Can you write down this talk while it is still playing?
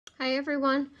Hi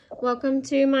everyone, welcome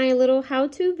to my little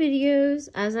how-to videos.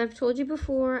 As I've told you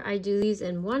before, I do these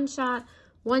in one shot,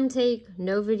 one take,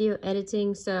 no video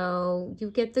editing, so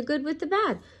you get the good with the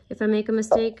bad. If I make a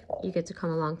mistake, you get to come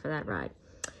along for that ride.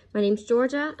 My name's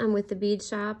Georgia. I'm with the Bead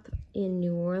Shop in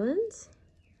New Orleans,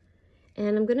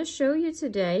 and I'm going to show you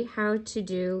today how to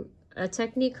do a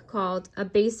technique called a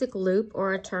basic loop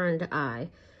or a turned eye.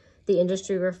 The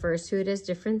industry refers to it as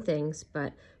different things,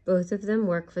 but both of them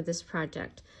work for this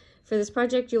project. For this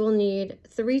project, you will need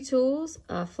 3 tools,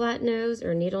 a flat nose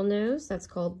or needle nose, that's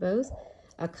called both,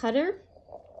 a cutter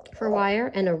for wire,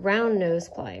 and a round nose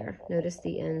plier. Notice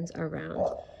the ends are round.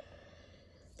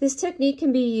 This technique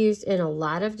can be used in a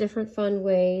lot of different fun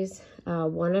ways.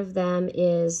 One of them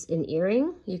is an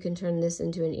earring. You can turn this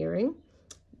into an earring.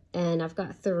 And I've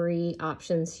got 3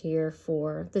 options here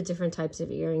for the different types of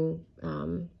earring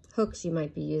hooks you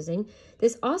might be using.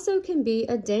 This also can be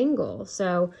a dangle,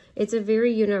 so it's a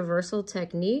very universal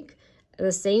technique.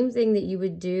 The same thing that you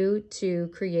would do to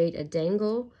create a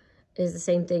dangle is the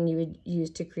same thing you would use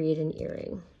to create an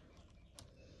earring.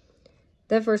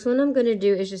 The first one I'm going to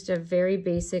do is just a very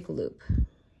basic loop.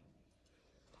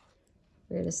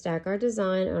 We're going to stack our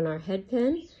design on our head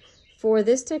pin. For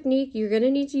this technique, you're going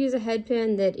to need to use a head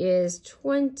pin that is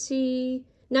 20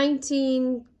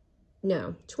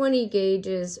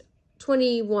 gauges,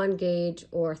 21 gauge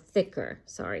or thicker,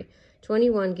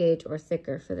 21 gauge or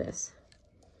thicker for this.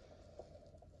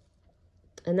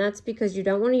 And that's because you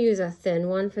don't want to use a thin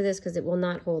one for this because it will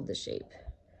not hold the shape.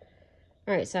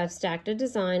 All right, so I've stacked a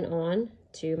design on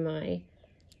to my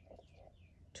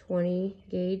 20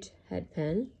 gauge head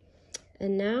pin.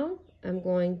 And now I'm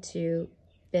going to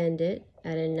bend it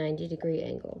at a 90-degree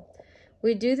angle.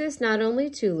 We do this not only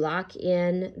to lock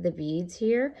in the beads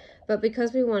here, but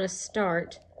because we want to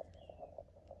start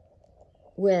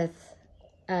with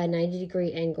a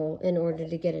 90-degree angle in order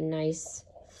to get a nice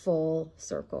full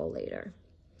circle later.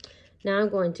 Now I'm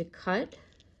going to cut,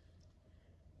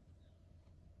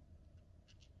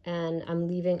 and I'm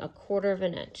leaving a 1/4 of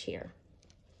an inch here.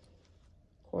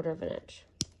 1/4 of an inch.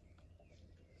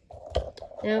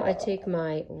 Now I take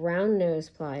my round nose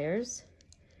pliers,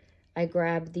 I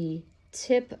grab the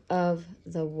tip of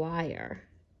the wire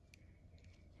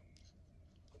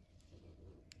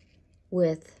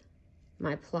with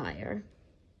my plier,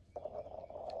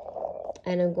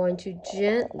 and I'm going to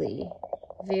gently,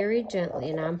 very gently,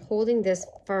 and I'm holding this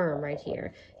firm right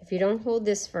here. If you don't hold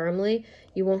this firmly,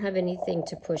 you won't have anything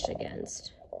to push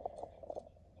against.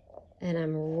 And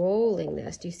I'm rolling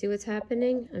this. Do you see what's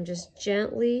happening? I'm just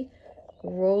gently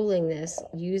rolling this,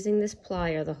 using this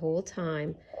plier the whole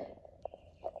time,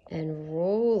 and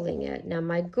rolling it. Now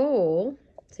my goal,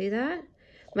 see that?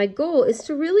 My goal is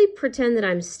to really pretend that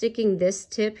I'm sticking this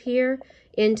tip here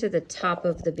into the top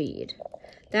of the bead.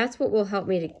 That's what will help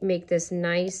me to make this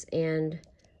nice and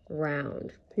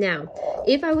round. Now,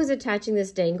 if I was attaching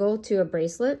this dangle to a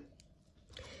bracelet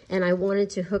and I wanted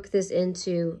to hook this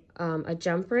into a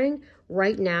jump ring,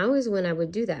 right now is when I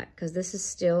would do that because this is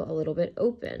still a little bit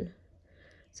open.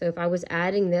 So if I was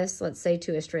adding this, let's say,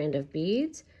 to a strand of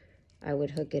beads, I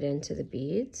would hook it into the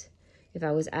beads. If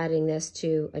I was adding this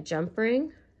to a jump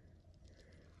ring,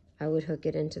 I would hook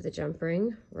it into the jump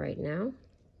ring right now.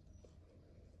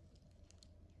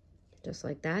 Just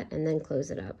like that, and then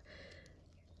close it up.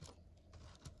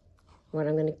 What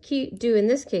I'm going to do in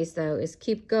this case, though, is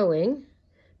keep going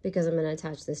because I'm going to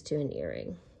attach this to an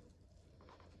earring.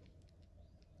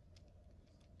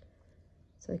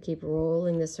 So I keep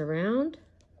rolling this around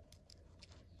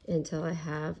until I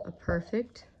have a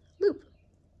perfect loop.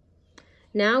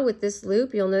 Now with this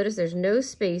loop, you'll notice there's no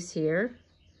space here.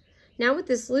 Now with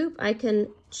this loop, I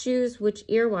can choose which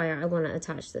ear wire I want to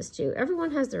attach this to.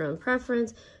 Everyone has their own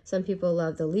preference. Some people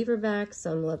love the lever back,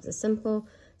 some love the simple,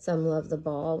 some love the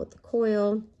ball with the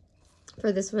coil.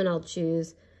 For this one, I'll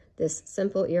choose this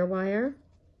simple ear wire.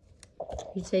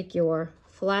 You take your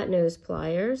flat nose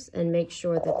pliers and make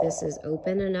sure that this is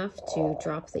open enough to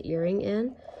drop the earring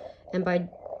in. And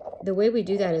the way we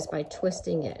do that is by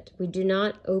twisting it. We do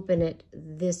not open it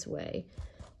this way.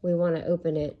 We want to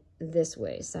open it this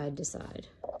way, side to side.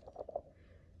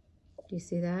 Do you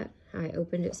see that? I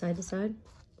opened it side to side.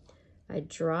 I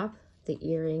drop the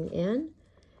earring in,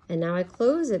 and now I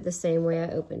close it the same way I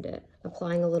opened it,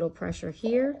 applying a little pressure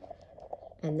here,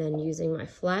 and then using my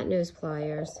flat nose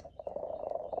pliers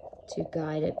to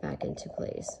guide it back into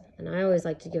place. And I always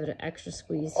like to give it an extra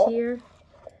squeeze here,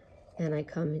 and I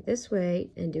come this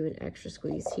way and do an extra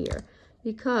squeeze here,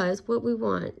 because what we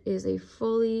want is a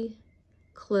fully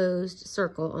closed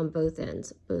circle on both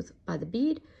ends, both by the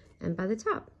bead and by the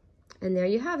top. And there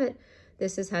you have it.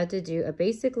 this is how to do a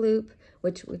basic loop,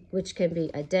 which can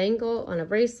be a dangle on a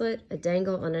bracelet, a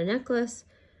dangle on a necklace,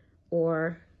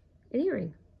 or an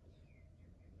earring.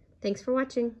 Thanks for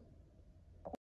watching.